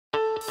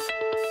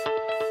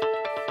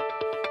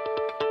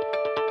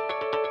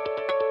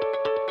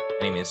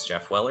name is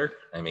Jeff Weller.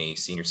 I'm a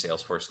Senior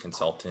Salesforce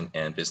Consultant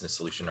and Business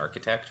Solution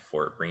Architect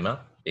for Breama,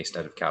 based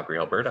out of Calgary,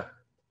 Alberta.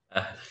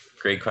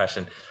 Great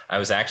question. I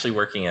was actually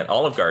working at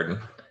Olive Garden,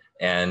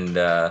 and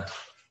out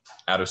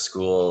of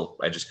school,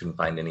 I just couldn't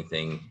find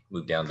anything,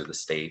 moved down to the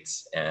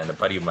States, and a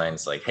buddy of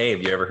mine's like, hey,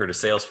 have you ever heard of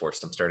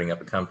Salesforce? I'm starting up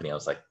a company. I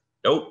was like,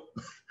 nope.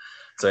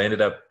 So I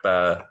ended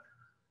up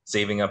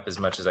saving up as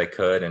much as I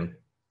could and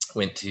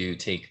went to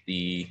take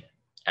the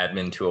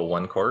Admin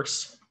 201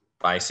 course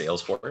by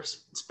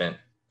Salesforce. Spent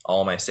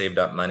all my saved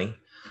up money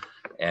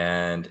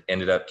and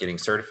ended up getting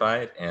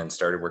certified and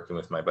started working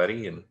with my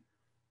buddy and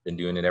been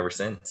doing it ever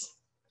since.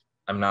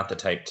 I'm not the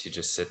type to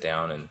just sit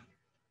down and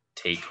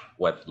take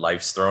what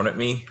life's thrown at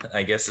me,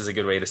 I guess is a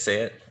good way to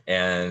say it.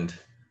 And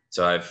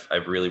so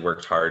I've really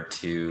worked hard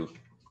to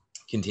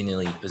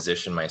continually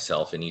position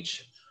myself in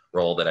each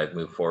role that I've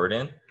moved forward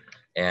in.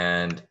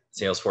 And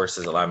Salesforce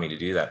has allowed me to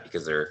do that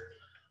because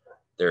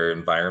their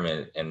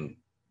environment and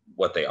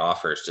what they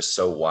offer is just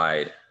so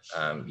wide.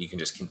 You can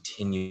just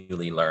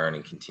continually learn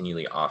and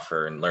continually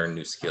offer and learn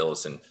new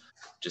skills and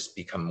just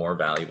become more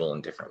valuable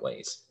in different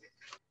ways.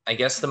 I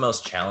guess the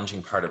most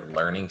challenging part of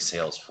learning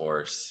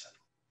Salesforce,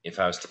 if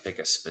I was to pick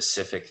a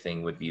specific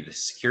thing, would be the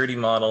security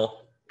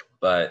model,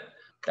 but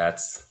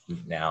that's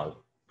now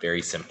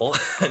very simple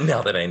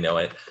now that I know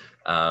it.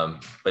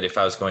 But if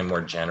I was going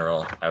more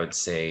general, I would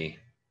say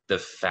the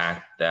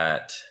fact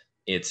that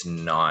it's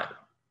not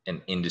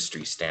an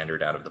industry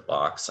standard out of the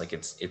box. Like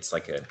it's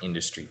like an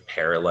industry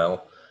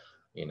parallel.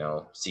 You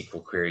know,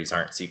 SQL queries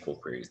aren't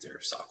SQL queries, they're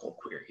SOQL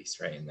queries,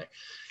 right? And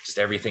just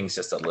everything's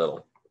just a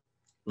little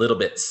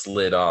bit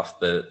slid off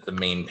the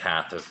main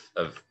path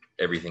of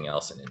everything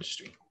else in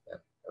industry. That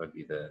would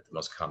be the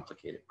most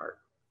complicated part.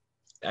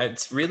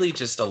 It's really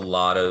just a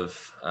lot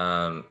of,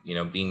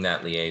 being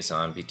that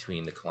liaison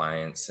between the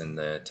clients and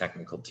the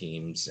technical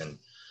teams. And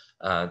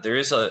there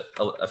is a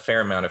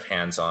fair amount of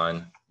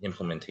hands-on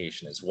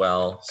implementation as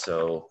well.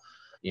 So,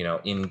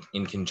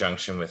 in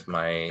conjunction with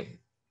my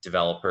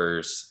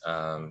developers,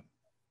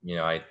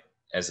 I,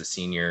 as a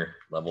senior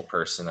level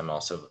person, I'm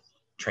also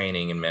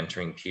training and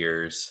mentoring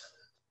peers,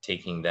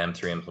 taking them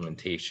through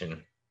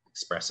implementation,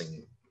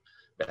 expressing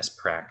best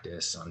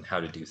practice on how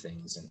to do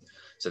things, and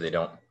so they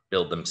don't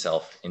build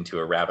themselves into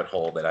a rabbit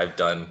hole that I've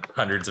done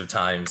hundreds of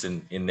times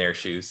in their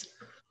shoes.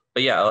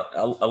 But yeah,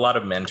 a lot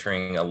of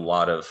mentoring, a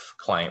lot of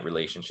client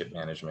relationship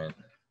management,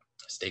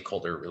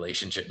 stakeholder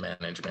relationship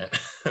management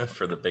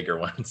for the bigger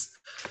ones.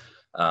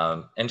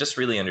 And just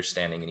really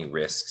understanding any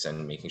risks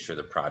and making sure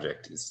the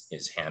project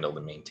is handled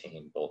and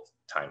maintained, both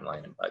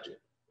timeline and budget.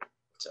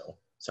 So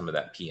some of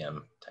that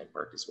PM type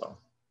work as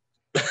well.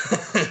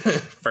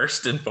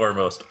 First and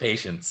foremost,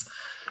 patience.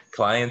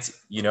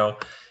 Clients,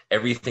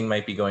 everything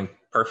might be going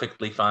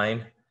perfectly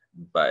fine,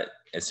 but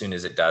as soon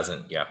as it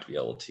doesn't, you have to be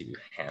able to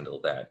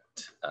handle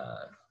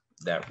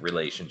that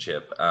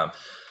relationship.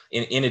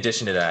 In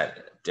addition to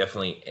that,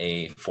 definitely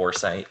a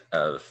foresight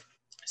of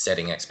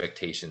setting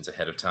expectations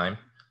ahead of time.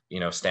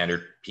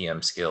 Standard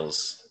PM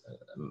skills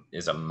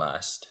is a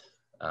must,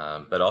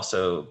 but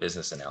also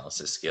business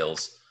analysis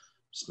skills,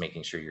 just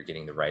making sure you're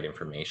getting the right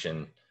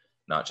information,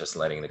 not just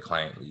letting the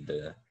client lead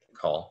the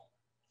call.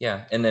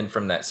 Yeah, and then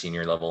from that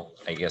senior level,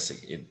 I guess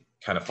it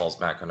kind of falls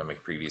back onto my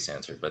previous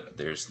answer, but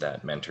there's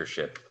that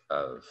mentorship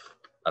of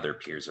other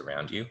peers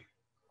around you.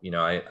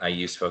 I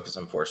use Focus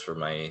on Force for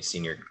my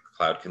senior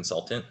cloud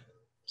consultant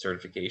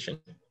certification.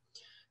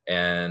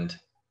 And,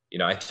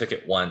 I took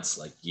it once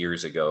like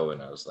years ago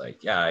and I was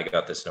like, yeah, I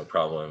got this, no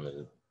problem.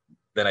 And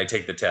then I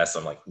take the test.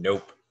 I'm like,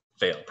 nope,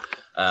 failed.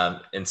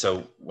 And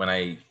so when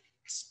I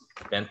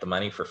spent the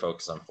money for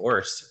Focus on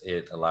Force,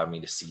 it allowed me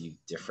to see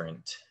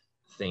different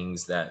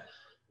things that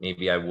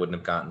maybe I wouldn't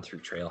have gotten through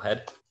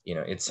Trailhead.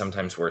 It's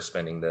sometimes worth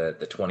spending the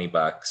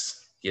 $20,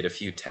 get a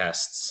few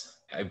tests.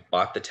 I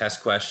bought the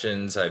test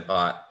questions. I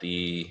bought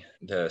the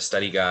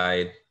study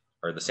guide,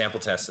 or the sample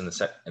test and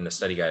the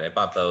study guide. I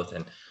bought both,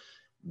 and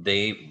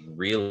they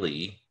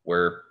really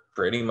were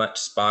pretty much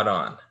spot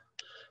on.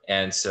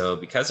 And so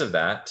because of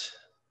that,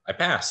 I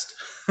passed.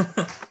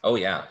 Oh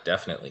yeah,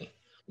 definitely.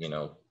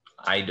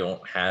 I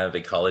don't have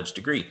a college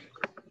degree.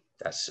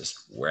 That's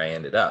just where I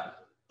ended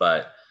up.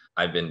 But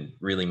I've been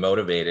really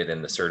motivated,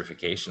 and the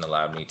certification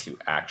allowed me to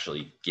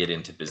actually get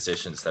into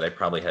positions that I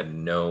probably had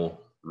no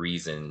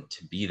reason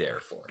to be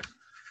there for.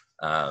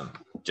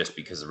 Just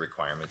because the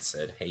requirements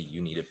said, hey, you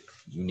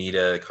need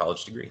a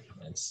college degree.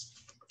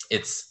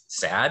 It's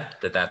sad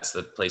that that's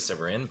the place that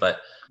we're in,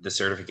 but the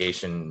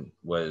certification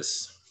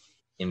was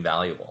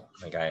invaluable.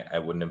 Like I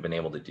wouldn't have been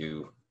able to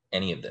do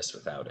any of this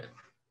without it.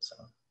 So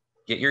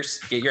get your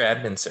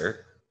admin cert.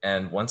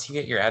 And once you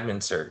get your admin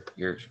cert,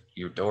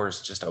 your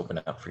doors just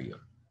open up for you.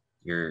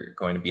 You're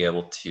going to be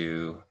able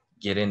to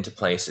get into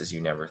places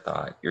you never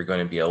thought. You're going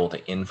to be able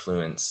to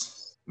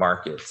influence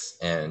markets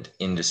and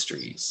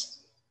industries.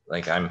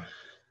 Like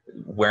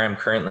where I'm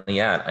currently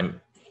at,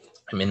 I'm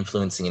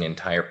influencing an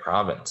entire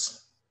province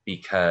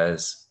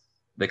because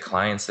the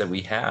clients that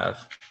we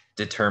have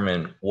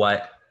determine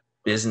what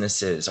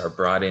businesses are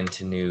brought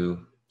into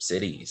new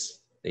cities.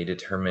 They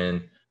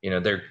determine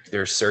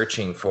they're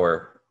searching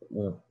for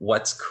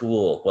what's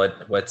cool,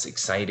 what's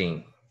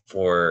exciting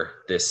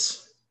for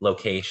this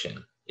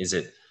location. Is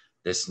it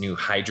this new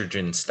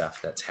hydrogen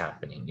stuff that's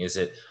happening? Is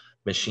it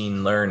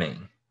machine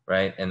learning,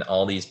 right? And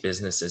all these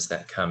businesses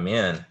that come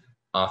in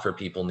offer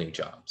people new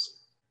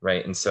jobs,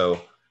 right? And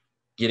so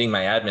getting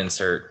my admin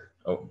cert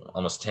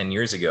almost 10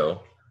 years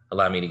ago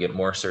allowed me to get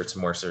more certs,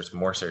 more certs,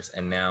 more certs.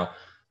 And now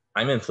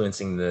I'm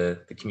influencing the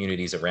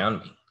communities around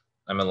me.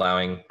 I'm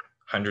allowing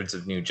hundreds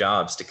of new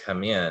jobs to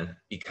come in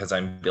because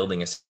I'm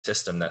building a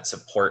system that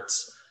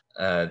supports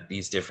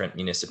these different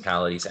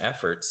municipalities'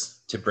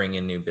 efforts to bring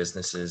in new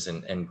businesses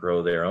and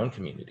grow their own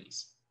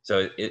communities.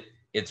 So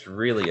it's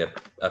really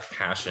a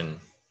passion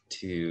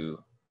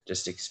to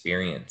just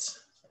experience.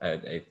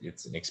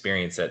 It's an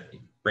experience that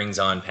brings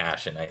on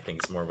passion, I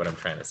think is more what I'm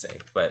trying to say.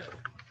 But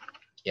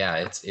yeah,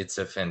 it's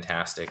a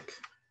fantastic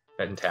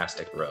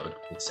road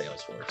with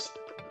Salesforce.